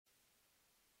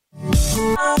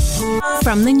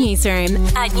From the newsroom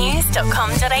at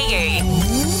news.com.au.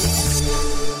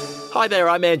 Hi there,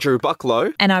 I'm Andrew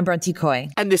Bucklow. And I'm Bronte Coy.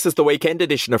 And this is the weekend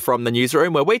edition of From the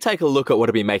Newsroom, where we take a look at what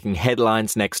will be making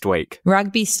headlines next week.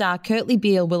 Rugby star Kurtley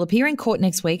Beale will appear in court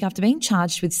next week after being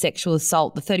charged with sexual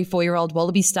assault. The 34-year-old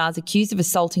Wallaby star is accused of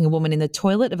assaulting a woman in the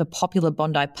toilet of a popular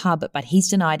Bondi pub, but he's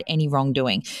denied any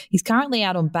wrongdoing. He's currently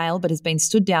out on bail, but has been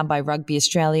stood down by Rugby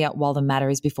Australia while the matter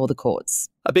is before the courts.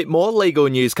 A bit more legal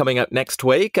news coming up next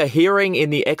week. A hearing in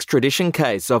the extradition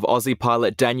case of Aussie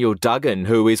pilot Daniel Duggan,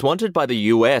 who is wanted by the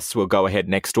US, will go ahead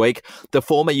next week. The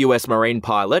former US Marine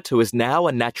pilot, who is now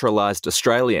a naturalised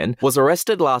Australian, was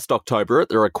arrested last October at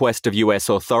the request of US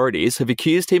authorities, who've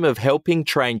accused him of helping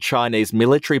train Chinese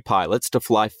military pilots to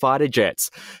fly fighter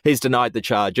jets. He's denied the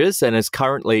charges and is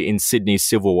currently in Sydney's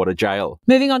Silverwater Jail.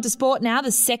 Moving on to sport now,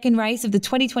 the second race of the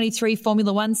 2023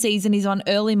 Formula One season is on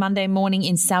early Monday morning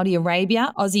in Saudi Arabia.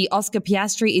 Aussie Oscar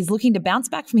Piastri is looking to bounce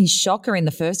back from his shocker in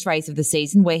the first race of the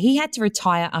season, where he had to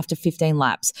retire after 15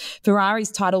 laps. Ferrari's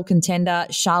title contender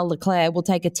Charles Leclerc will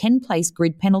take a 10-place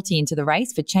grid penalty into the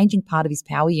race for changing part of his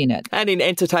power unit. And in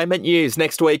entertainment news,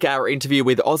 next week our interview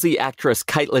with Aussie actress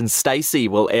Caitlin Stacey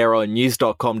will air on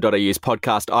news.com.au's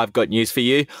podcast I've Got News For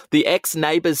You. The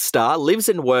ex-Neighbours star lives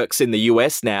and works in the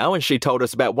US now, and she told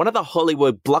us about one of the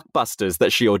Hollywood blockbusters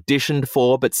that she auditioned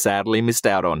for but sadly missed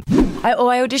out on. I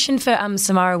auditioned for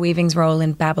Samara Weaving's role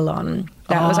in Babylon.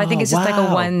 I think it's just like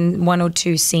a one or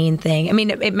two scene thing. I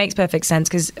mean, it makes perfect sense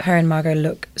because her and Margot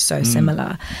look so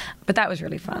similar. But that was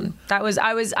really fun.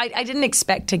 I didn't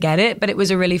expect to get it, but it was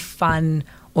a really fun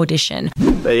audition.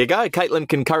 There you go. Caitlin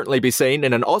can currently be seen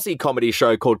in an Aussie comedy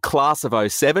show called Class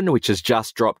of 07, which has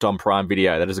just dropped on Prime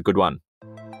Video. That is a good one.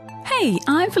 Hey,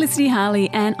 I'm Felicity Harley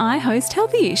and I host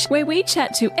Healthyish, where we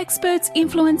chat to experts,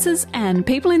 influencers and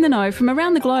people in the know from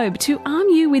around the globe to arm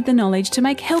you with the knowledge to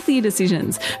make healthier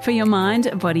decisions for your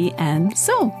mind, body and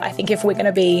soul. I think if we're going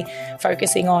to be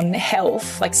focusing on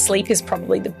health, like sleep is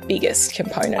probably the biggest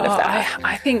component of that.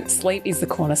 I think sleep is the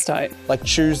cornerstone. Like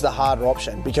choose the harder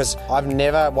option, because I've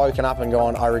never woken up and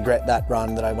gone, I regret that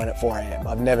run that I went at 4 a.m.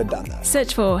 I've never done that.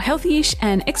 Search for Healthyish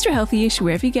and Extra Healthyish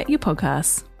wherever you get your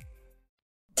podcasts.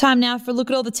 Time now for a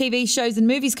look at all the TV shows and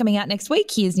movies coming out next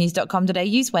week. Here's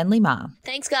news.com.au's Wenley Ma.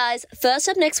 Thanks, guys. First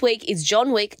up next week is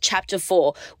John Wick Chapter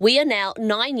 4. We are now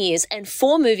 9 years and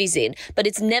 4 movies in, but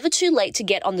it's never too late to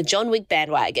get on the John Wick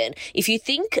bandwagon. If you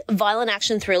think violent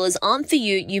action thrillers aren't for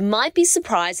you, you might be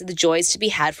surprised at the joys to be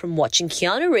had from watching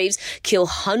Keanu Reeves kill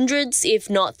hundreds, if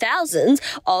not thousands,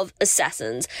 of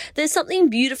assassins. There's something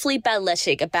beautifully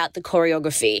balletic about the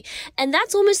choreography, and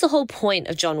that's almost the whole point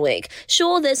of John Wick.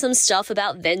 Sure, there's some stuff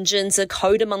about vengeance, a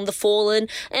code among the fallen,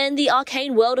 and the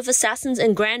arcane world of assassins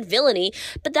and grand villainy,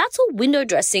 but that's all window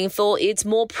dressing for its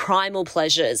more primal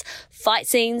pleasures. Fight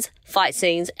scenes,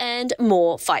 and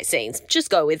more fight scenes. Just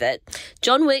go with it.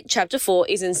 John Wick Chapter 4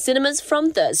 is in cinemas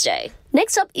from Thursday.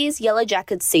 Next up is Yellow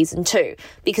Jackets Season 2,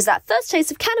 because that first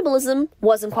taste of cannibalism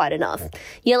wasn't quite enough.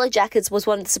 Yellow Jackets was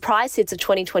one of the surprise hits of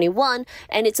 2021,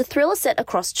 and it's a thriller set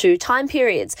across 2 time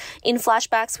periods. In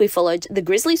flashbacks, we followed the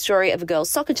grisly story of a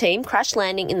girls' soccer team crash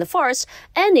landing in the forest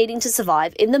and needing to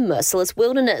survive in the merciless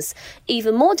wilderness.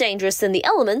 Even more dangerous than the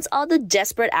elements are the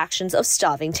desperate actions of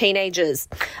starving teenagers.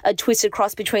 A twisted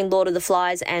cross between Lord of the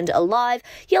Flies and Alive,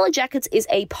 Yellow Jackets is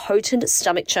a potent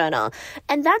stomach churner.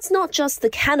 And that's not just the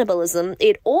cannibalism,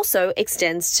 it also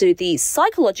extends to the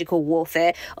psychological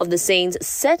warfare of the scenes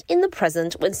set in the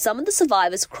present when some of the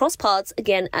survivors cross paths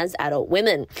again as adult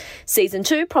women. Season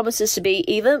 2 promises to be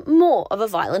even more of a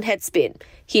violent headspin.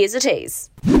 Here's a tease.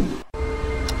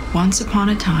 Once upon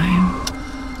a time,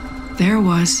 there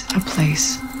was a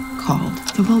place called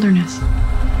the wilderness.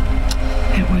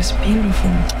 It was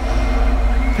beautiful,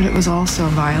 but it was also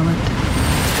violent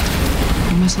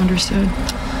and misunderstood.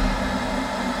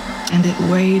 And it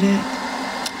waited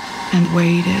and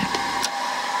waited.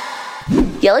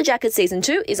 Yellow Jackets Season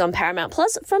 2 is on Paramount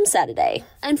Plus from Saturday.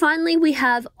 And finally, we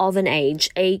have Of an Age,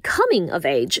 a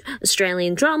coming-of-age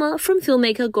Australian drama from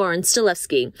filmmaker Goran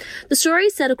Stilevski. The story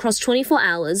is set across 24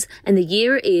 hours, and the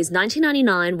year is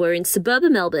 1999. We're in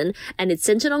suburban Melbourne, and it's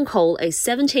centred on Cole, a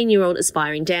 17-year-old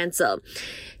aspiring dancer.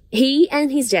 He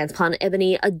and his dance partner,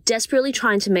 Ebony, are desperately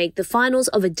trying to make the finals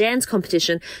of a dance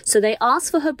competition, so they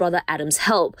ask for her brother Adam's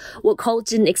help. What Colt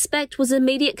didn't expect was an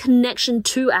immediate connection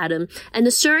to Adam and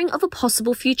the stirring of a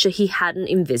possible future he hadn't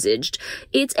envisaged.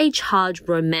 It's a charged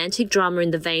romantic drama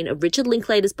in the vein of Richard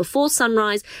Linklater's Before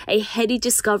Sunrise, a heady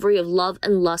discovery of love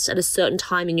and lust at a certain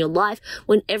time in your life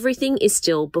when everything is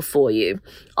still before you.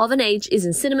 Of an Age is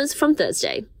in cinemas from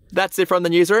Thursday. That's it from the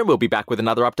newsroom. We'll be back with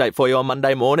another update for you on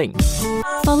Monday morning.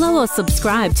 Follow or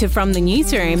subscribe to From the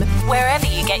Newsroom wherever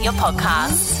you get get your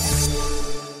podcasts.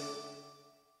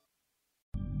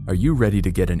 Are you ready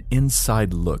to get an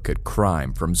inside look at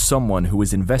crime from someone who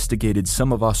has investigated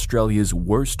some of Australia's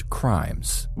worst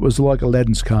crimes? It was like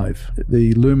Aladdin's Cave.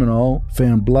 The luminol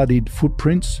found bloodied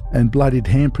footprints and bloodied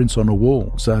handprints on a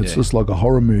wall, so it's just like a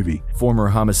horror movie. Former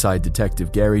homicide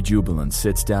detective Gary Jubelin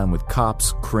sits down with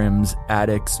cops, crims,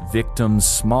 addicts, victims,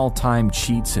 small-time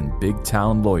cheats, and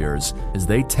big-town lawyers as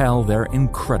they tell their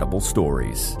incredible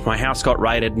stories. My house got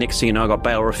raided. Next thing you know, I got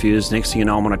bail refused. Next thing you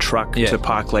know, I'm on a truck to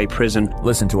Parklea Prison.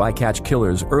 Listen to I Catch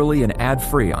Killers early and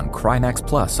ad-free on Crimex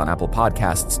Plus on Apple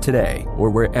Podcasts today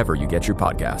or wherever you get your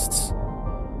podcasts.